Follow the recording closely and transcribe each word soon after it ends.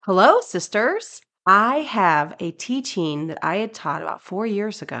Hello, sisters. I have a teaching that I had taught about 4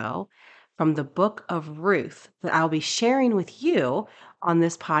 years ago from the book of Ruth that I'll be sharing with you on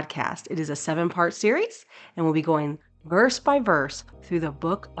this podcast. It is a 7-part series, and we'll be going verse by verse through the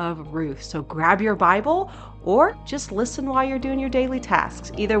book of Ruth. So grab your Bible or just listen while you're doing your daily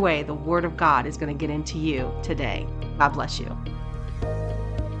tasks. Either way, the Word of God is going to get into you today. God bless you.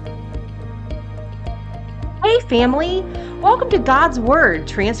 Hey, family! Welcome to God's Word,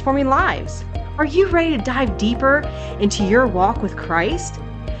 Transforming Lives. Are you ready to dive deeper into your walk with Christ?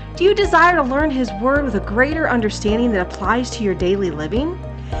 Do you desire to learn His Word with a greater understanding that applies to your daily living?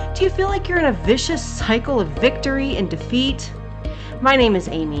 Do you feel like you're in a vicious cycle of victory and defeat? My name is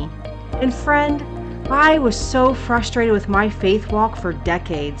Amy, and friend, I was so frustrated with my faith walk for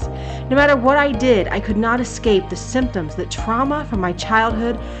decades. No matter what I did, I could not escape the symptoms that trauma from my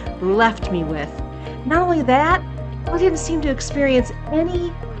childhood left me with. Not only that, I didn't seem to experience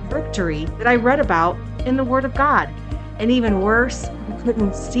any victory that I read about in the Word of God. And even worse, I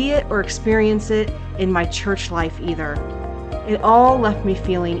couldn't see it or experience it in my church life either. It all left me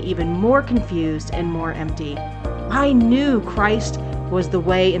feeling even more confused and more empty. I knew Christ was the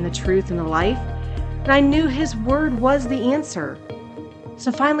way and the truth and the life, and I knew His Word was the answer.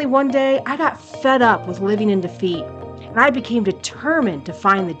 So finally one day, I got fed up with living in defeat. And I became determined to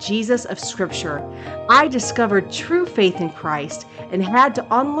find the Jesus of Scripture. I discovered true faith in Christ and had to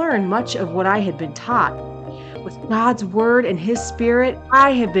unlearn much of what I had been taught. With God's Word and His Spirit,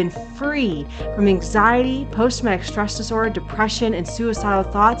 I have been free from anxiety, post-traumatic stress disorder, depression, and suicidal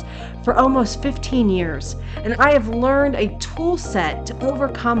thoughts for almost 15 years. And I have learned a tool set to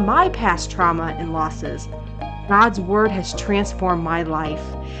overcome my past trauma and losses. God's Word has transformed my life.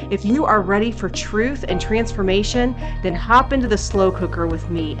 If you are ready for truth and transformation, then hop into the slow cooker with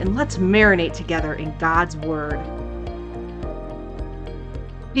me and let's marinate together in God's Word.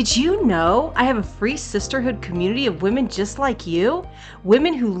 Did you know I have a free sisterhood community of women just like you?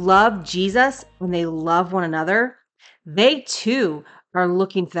 Women who love Jesus and they love one another. They too are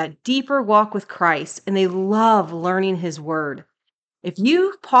looking for that deeper walk with Christ and they love learning His Word. If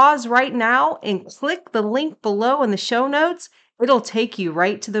you pause right now and click the link below in the show notes, it'll take you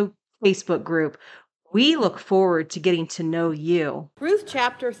right to the Facebook group. We look forward to getting to know you. Ruth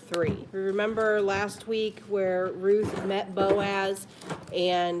chapter 3. Remember last week where Ruth met Boaz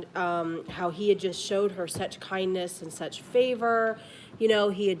and how he had just showed her such kindness and such favor. You know,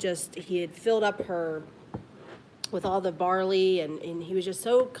 he had filled up her with all the barley and he was just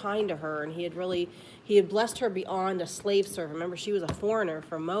so kind to her, and he had blessed her beyond a slave servant. Remember, she was a foreigner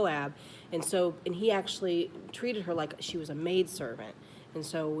from Moab, and he actually treated her like she was a maidservant. And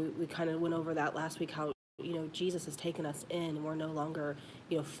so we kind of went over that last week, how Jesus has taken us in and we're no longer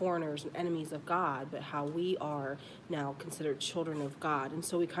foreigners and enemies of God, but how we are now considered children of God. And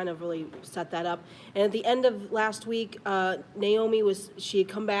so we kind of really set that up. And at the end of last week, Naomi had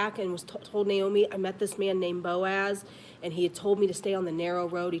come back and was told Naomi, I met this man named Boaz, and he had told me to stay on the narrow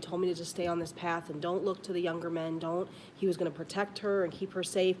road. He told me to just stay on this path and don't look to the younger men. He was going to protect her and keep her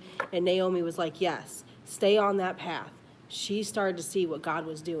safe. And Naomi was like, yes, stay on that path. She started to see what God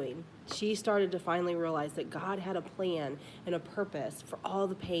was doing. She started to finally realize that God had a plan and a purpose for all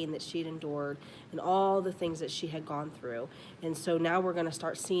the pain that she had endured and all the things that she had gone through. And so now we're going to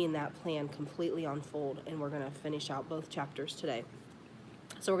start seeing that plan completely unfold, and we're going to finish out both chapters today.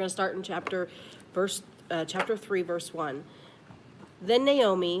 So we're going to start in chapter 3, verse 1. Then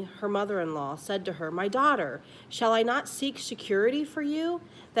Naomi, her mother-in-law, said to her, My daughter, shall I not seek security for you,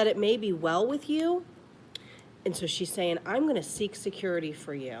 that it may be well with you? And so she's saying, I'm going to seek security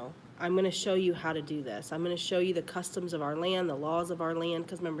for you. I'm going to show you how to do this. I'm going to show you the customs of our land, the laws of our land,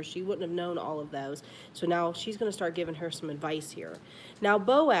 because remember, she wouldn't have known all of those. So now she's going to start giving her some advice here. Now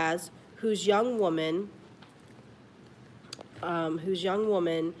Boaz, whose young woman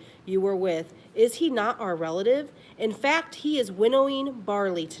you were with, is he not our relative? In fact, he is winnowing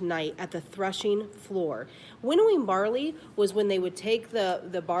barley tonight at the threshing floor. Winnowing barley was when they would take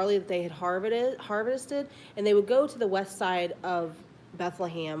the barley that they had harvested, and they would go to the west side of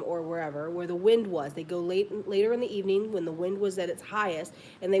Bethlehem or wherever, where the wind was. They'd go later in the evening when the wind was at its highest,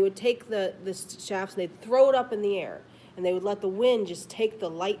 and they would take the shafts and they'd throw it up in the air. And they would let the wind just take the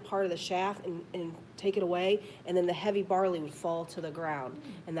light part of the shaft and take it away, and then the heavy barley would fall to the ground.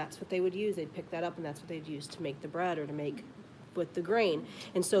 And that's what they would use. They'd pick that up, and that's what they'd use to make the bread or to make with the grain.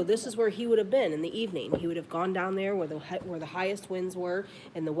 And so this is where he would have been in the evening. He would have gone down there where the highest winds were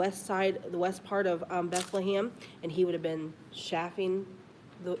in the west part of Bethlehem, and he would have been chaffing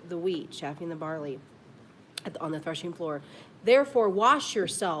the wheat, chaffing the barley on the threshing floor. Therefore, wash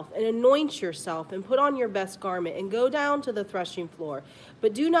yourself and anoint yourself and put on your best garment and go down to the threshing floor.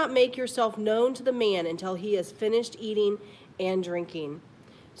 But do not make yourself known to the man until he has finished eating and drinking.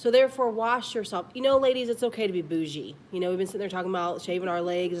 So therefore, wash yourself. You know, ladies, it's okay to be bougie. You know, we've been sitting there talking about shaving our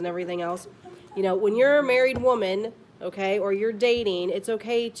legs and everything else. You know, when you're a married woman, okay, or you're dating, it's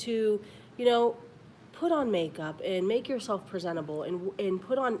okay to, you know, put on makeup and make yourself presentable and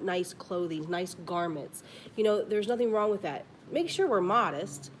put on nice clothing, nice garments. You know, there's nothing wrong with that. Make sure we're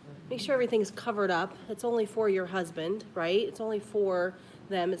modest. Make sure everything's covered up. It's only for your husband, right? It's only for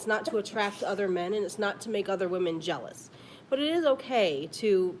them. It's not to attract other men, and it's not to make other women jealous. But it is okay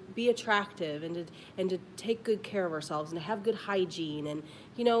to be attractive and to take good care of ourselves and to have good hygiene. And,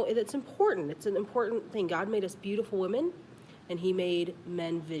 you know, it's important. It's an important thing. God made us beautiful women, and he made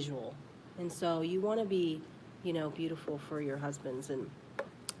men visual. And so you want to be, you know, beautiful for your husbands, and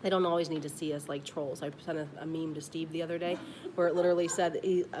they don't always need to see us like trolls. I sent a meme to Steve the other day where it literally said,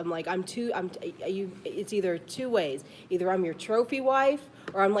 it's either two ways. Either I'm your trophy wife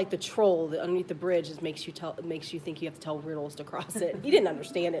or I'm like the troll that underneath the bridge makes you think you have to tell riddles to cross it. He didn't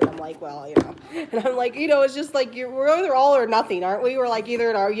understand it. And I'm like, well, you know. And I'm like, you know, it's just like we're either all or nothing, aren't we? We're like either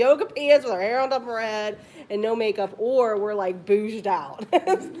in our yoga pants with our hair on top of our head and no makeup, or we're like bouged out.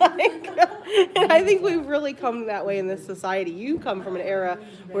 It's like, and I think we've really come that way in this society. You come from an era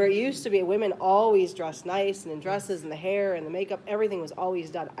where it used to be women always dressed nice and in dresses and the hair and the makeup, everything was always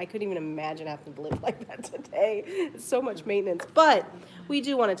done. I couldn't even imagine having to live like that today. It's so much maintenance. But we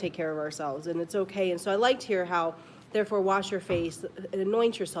do want to take care of ourselves, and it's okay. And so I liked here how, therefore, wash your face and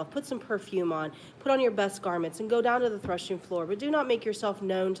anoint yourself, put some perfume on, put on your best garments, and go down to the threshing floor. But do not make yourself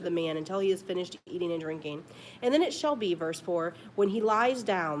known to the man until he has finished eating and drinking. And then it shall be, verse 4, when he lies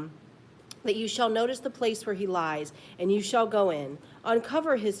down, that you shall notice the place where he lies, and you shall go in,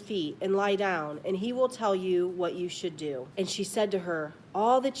 uncover his feet, and lie down, and he will tell you what you should do. And she said to her,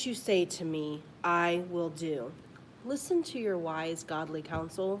 all that you say to me, I will do. Listen to your wise, godly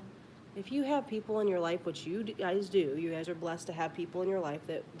counsel. If you have people in your life, which you guys do, you guys are blessed to have people in your life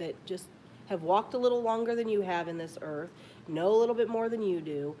that just have walked a little longer than you have in this earth, know a little bit more than you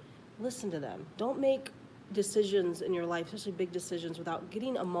do, listen to them. Don't make decisions in your life, especially big decisions, without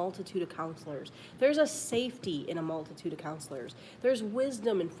getting a multitude of counselors. There's a safety in a multitude of counselors. There's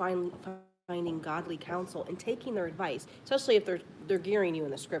wisdom in finding godly counsel and taking their advice, especially if they're gearing you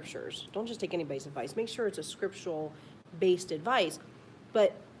in the scriptures. Don't just take anybody's advice. Make sure it's a scriptural based advice.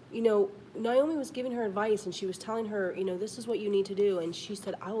 But you know, Naomi was giving her advice, and she was telling her, you know, this is what you need to do. And she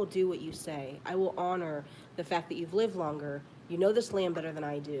said, I will do what you say. I will honor the fact that you've lived longer. You know this land better than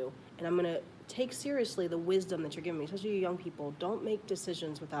I do. And I'm going to take seriously the wisdom that you're giving me, especially you young people. Don't make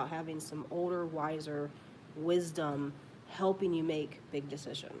decisions without having some older, wiser wisdom helping you make big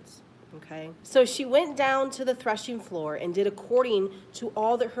decisions. Okay. So she went down to the threshing floor and did according to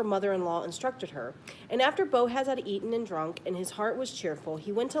all that her mother-in-law instructed her. And after Boaz had eaten and drunk, and his heart was cheerful,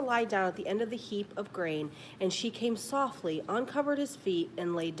 he went to lie down at the end of the heap of grain, and she came softly, uncovered his feet,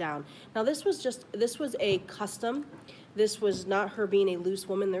 and laid down. Now this was a custom. This was not her being a loose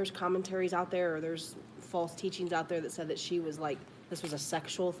woman. There's commentaries out there, or there's false teachings out there that said that she was like, this was a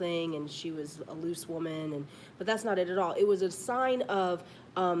sexual thing and she was a loose woman, but that's not it at all. It was a sign of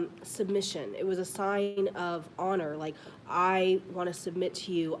submission. It was a sign of honor. Like, I want to submit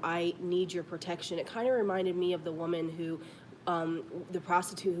to you. I need your protection. It kind of reminded me of the woman who, the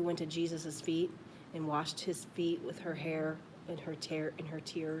prostitute who went to Jesus's feet and washed his feet with her hair and her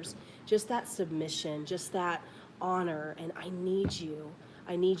tears. Just that submission, just that honor. And I need you.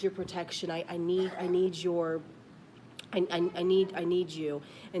 I need your protection. I need you.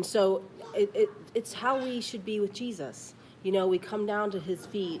 And so it's how we should be with Jesus. You know, we come down to his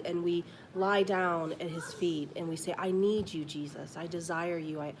feet and we lie down at his feet and we say, I need you, Jesus. I desire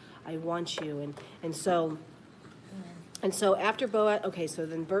you. I want you. And so after Boaz, okay, so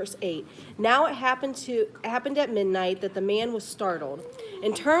then verse 8. Now it happened at midnight that the man was startled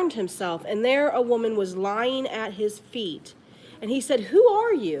and turned himself, and there a woman was lying at his feet. And he said, who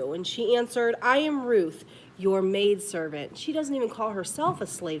are you? And she answered, I am Ruth, your maidservant. She doesn't even call herself a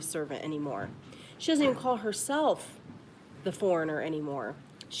slave servant anymore. She doesn't even call herself the foreigner anymore.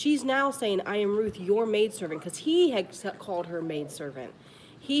 She's now saying, I am Ruth, your maidservant, because he had called her maidservant.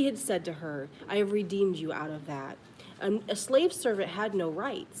 He had said to her, I have redeemed you out of that. A slave servant had no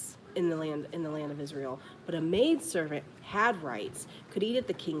rights in the land of Israel, but a maidservant had rights, could eat at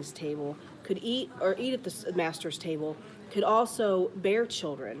the king's table, could eat at the master's table, could also bear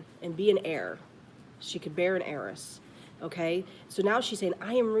children and be an heir. She could bear an heiress. Okay, so now she's saying,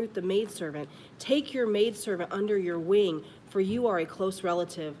 I am Ruth the maidservant. Take your maidservant under your wing, for you are a close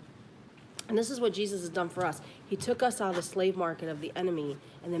relative. And this is what Jesus has done for us. He took us out of the slave market of the enemy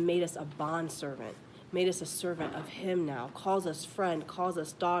and then made us a bondservant, made us a servant of him now, calls us friend, calls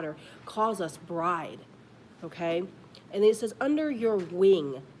us daughter, calls us bride, okay? And then it says, under your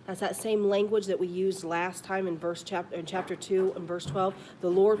wing. That's that same language that we used last time in chapter 2 and verse 12. The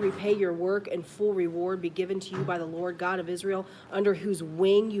Lord repay your work and full reward be given to you by the Lord God of Israel, under whose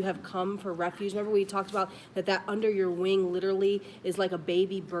wing you have come for refuge. Remember we talked about that under your wing literally is like a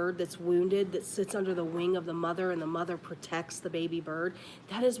baby bird that's wounded, that sits under the wing of the mother, and the mother protects the baby bird.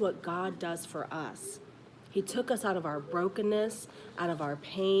 That is what God does for us. He took us out of our brokenness, out of our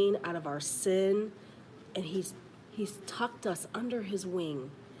pain, out of our sin, and He's tucked us under his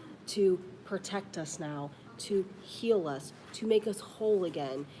wing to protect us now, to heal us, to make us whole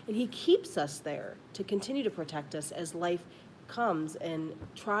again. And he keeps us there to continue to protect us as life comes and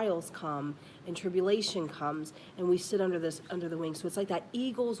trials come and tribulation comes, and we sit under the wing. So it's like that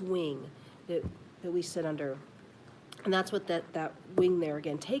eagle's wing that we sit under. And that's what that wing there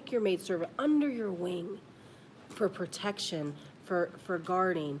again. Take your maidservant under your wing for protection, for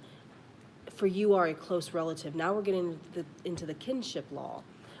guarding, for you are a close relative. Now we're getting into the kinship law.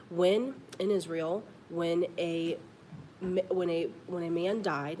 When in Israel, when a man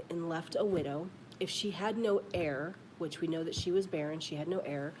died and left a widow, if she had no heir, which we know that she was barren, she had no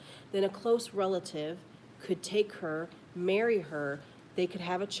heir, then a close relative could take her, marry her, they could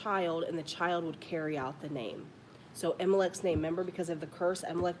have a child, and the child would carry out the name. So Amalek's name, remember, because of the curse,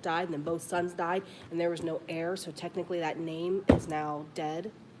 Amalek died, and then both sons died, and there was no heir, so technically that name is now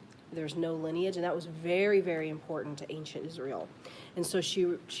dead. There's no lineage, and that was very, very important to ancient Israel. And so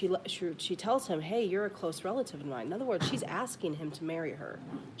she tells him, hey, you're a close relative of mine. In other words, she's asking him to marry her.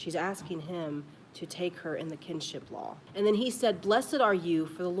 She's asking him to take her in the kinship law. And then he said, blessed are you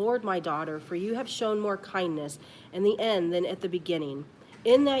for the Lord, my daughter, for you have shown more kindness in the end than at the beginning,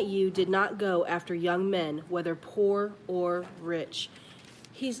 in that you did not go after young men, whether poor or rich.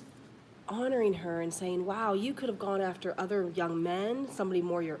 He's honoring her and saying, wow, you could have gone after other young men, somebody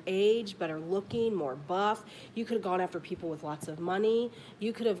more your age, better looking, more buff. You could have gone after people with lots of money.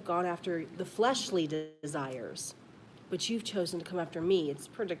 You could have gone after the fleshly desires. But you've chosen to come after me. It's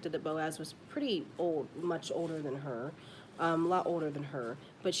predicted that Boaz was pretty old, much older than her, a lot older than her.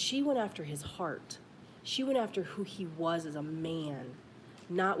 But she went after his heart. She went after who he was as a man,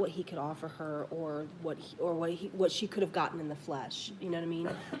 not what he could offer her or what she could have gotten in the flesh. You know what I mean?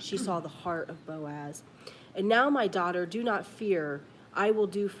 She saw the heart of Boaz. And now, my daughter, do not fear. I will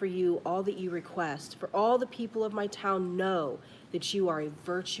do for you all that you request. For all the people of my town know that you are a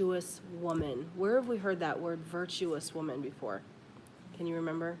virtuous woman. Where have we heard that word virtuous woman before? Can you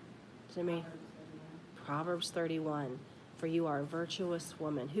remember, Jimmy? Proverbs 31. For you are a virtuous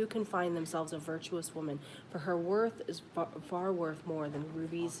woman. Who can find themselves a virtuous woman? For her worth is far worth more than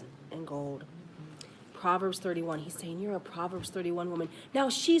rubies and gold. Proverbs 31. He's saying you're a Proverbs 31 woman. Now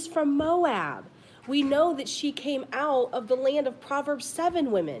she's from Moab. We know that she came out of the land of Proverbs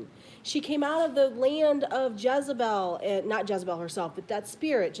 7 women. She came out of the land of Jezebel, and not Jezebel herself, but that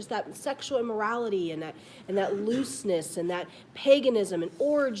spirit, just that sexual immorality and that looseness and that paganism and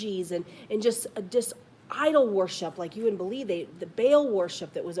orgies and just idol worship, like you wouldn't believe, the Baal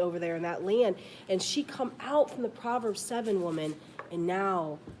worship that was over there in that land. And she come out from the Proverbs 7 woman, and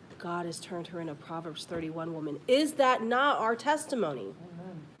now God has turned her into a Proverbs 31 woman. Is that not our testimony?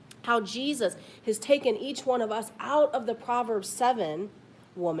 Amen. How Jesus has taken each one of us out of the Proverbs 7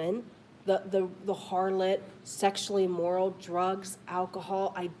 woman, the harlot, sexually immoral, drugs,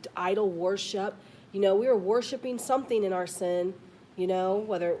 alcohol, idol worship. You know, we were worshiping something in our sin, you know,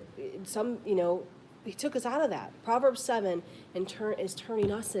 whether some, you know, he took us out of that. Proverbs 7 is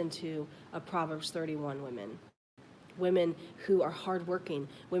turning us into a Proverbs 31 women. Women who are hardworking,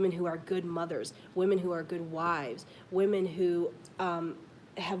 women who are good mothers, women who are good wives, women who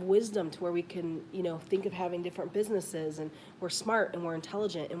have wisdom to where we can, you know, think of having different businesses, and we're smart and we're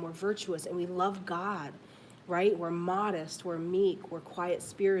intelligent and we're virtuous and we love God, right? We're modest, we're meek, we're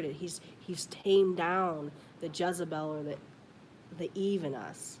quiet-spirited. He's tamed down the Jezebel or the Eve in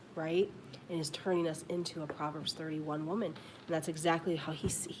us, right? And is turning us into a Proverbs 31 woman. And that's exactly how he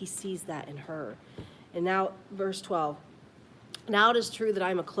sees that in her. And now, verse 12. Now it is true that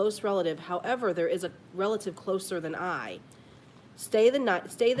I am a close relative. However, there is a relative closer than I. Stay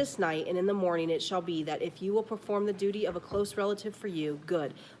this night, and in the morning it shall be that if you will perform the duty of a close relative for you,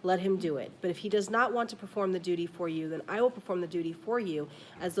 good, let him do it. But if he does not want to perform the duty for you, then I will perform the duty for you.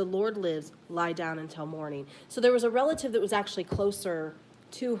 As the Lord lives, lie down until morning. So there was a relative that was actually closer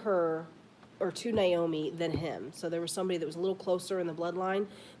to her or to Naomi than him. So there was somebody that was a little closer in the bloodline.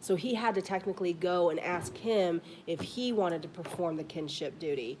 So he had to technically go and ask him if he wanted to perform the kinship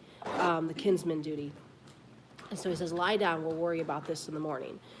duty, the kinsman duty. And so he says, lie down, we'll worry about this in the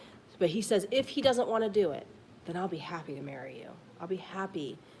morning. But he says, if he doesn't want to do it, then I'll be happy to marry you. I'll be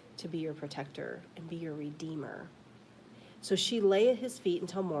happy to be your protector and be your redeemer. So she lay at his feet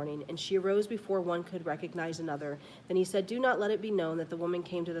until morning, and she arose before one could recognize another. Then he said, do not let it be known that the woman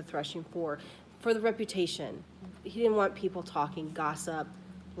came to the threshing floor for the reputation. He didn't want people talking, gossip,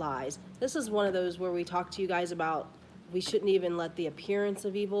 lies. This is one of those where we talk to you guys about we shouldn't even let the appearance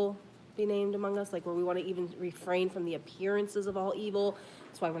of evil be named among us, like where we want to even refrain from the appearances of all evil.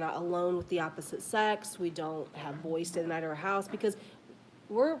 That's why we're not alone with the opposite sex. We don't have boys stay the night at our house, because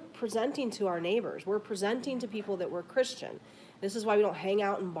we're presenting to our neighbors. We're presenting to people that we're Christian. This is why we don't hang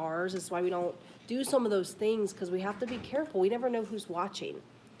out in bars. This is why we don't do some of those things, because we have to be careful. We never know who's watching,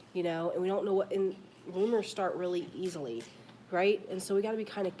 and we don't know what, and rumors start really easily, right? And so we got to be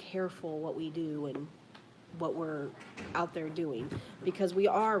kind of careful what we do and what we're out there doing, because we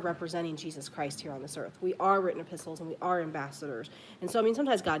are representing Jesus Christ here on this earth. We are written epistles and we are ambassadors. And so,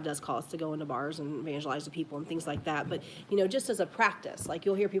 sometimes God does call us to go into bars and evangelize to people and things like that. But, just as a practice, like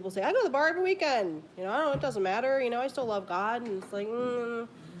you'll hear people say, I go to the bar every weekend. I don't know, it doesn't matter. I still love God. And it's like, no,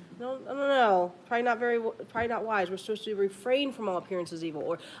 I don't know. Probably not wise. We're supposed to refrain from all appearances of evil.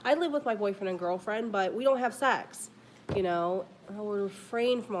 Or I live with my boyfriend and girlfriend, but we don't have sex. We're to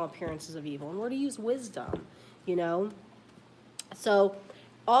refrain from all appearances of evil, and we're to use wisdom, So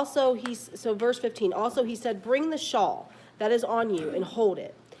also verse 15, also he said, bring the shawl that is on you and hold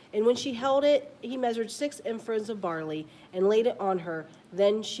it. And when she held it, he measured 6 ephahs of barley and laid it on her.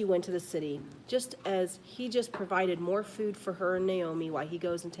 Then she went to the city. Just as he just provided more food for her and Naomi while he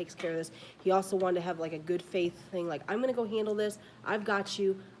goes and takes care of this, he also wanted to have like a good faith thing, like, I'm going to go handle this. I've got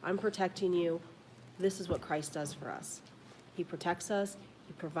you. I'm protecting you. This is what Christ does for us. He protects us.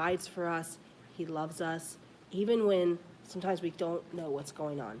 He provides for us. He loves us, even when sometimes we don't know what's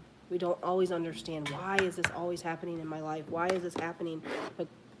going on. We don't always understand, why is this always happening in my life? Why is this happening? But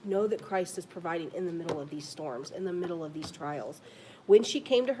know that Christ is providing in the middle of these storms, in the middle of these trials. When she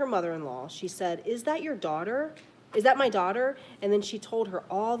came to her mother-in-law, she said, is that your daughter? Is that my daughter? And then she told her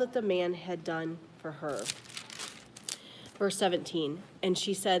all that the man had done for her. Verse 17, and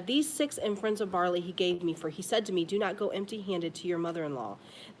she said, these 6 ephahs of barley he gave me, for he said to me, do not go empty-handed to your mother-in-law.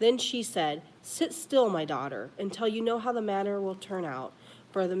 Then she said, sit still, my daughter, until you know how the matter will turn out.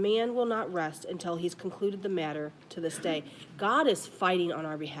 For the man will not rest until he's concluded the matter to this day. God is fighting on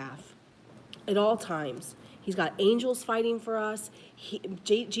our behalf at all times. He's got angels fighting for us.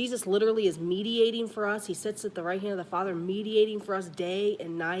 Jesus literally is mediating for us. He sits at the right hand of the Father, mediating for us day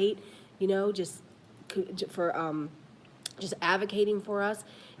and night, just advocating for us.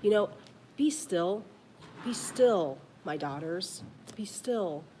 Be still, my daughters. Be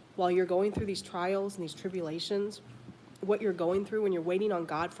still while you're going through these trials and these tribulations, what you're going through when you're waiting on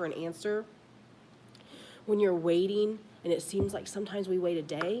God for an answer. When you're waiting, and it seems like sometimes we wait a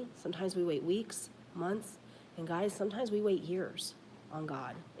day, sometimes we wait weeks, months, and guys, sometimes we wait years on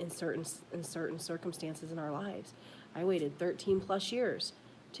God in certain circumstances in our lives. I waited 13 plus years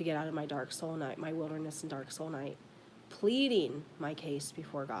to get out of my dark soul night, my wilderness and dark soul night, pleading my case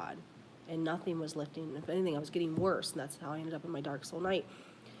before God, and nothing was lifting. If anything, I was getting worse, and that's how I ended up in my dark soul night.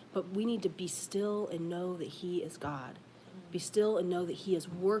 But we need to be still and know that he is God. Be still and know that he is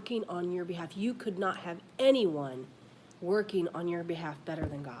working on your behalf. You could not have anyone working on your behalf better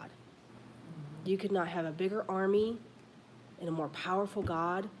than God. You could not have a bigger army and a more powerful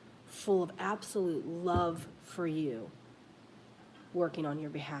God full of absolute love for you working on your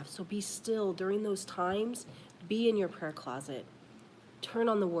behalf. So be still during those times. Be in your prayer closet. Turn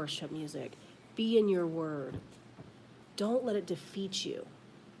on the worship music. Be in your word. Don't let it defeat you.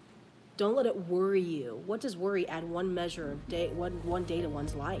 Don't let it worry you. What does worry add one measure of day, one day to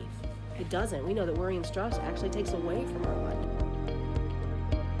one's life? It doesn't. We know that worry and stress actually takes away from our life.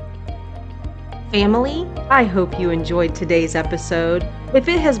 Family, I hope you enjoyed today's episode. If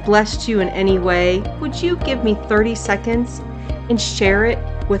it has blessed you in any way, would you give me 30 seconds and share it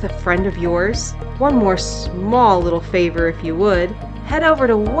with a friend of yours? One more small little favor, if you would. Head over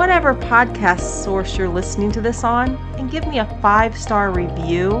to whatever podcast source you're listening to this on and give me a 5-star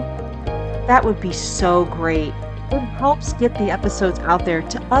review. That would be so great. It helps get the episodes out there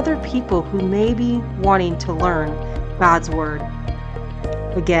to other people who may be wanting to learn God's Word.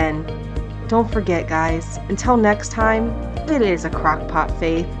 Again, don't forget, guys, until next time, it is a crock-pot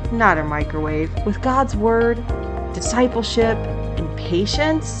faith, not a microwave. With God's Word, discipleship, and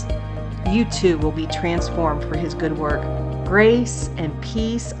patience, you too will be transformed for his good work. Grace and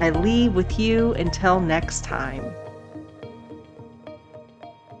peace I leave with you until next time.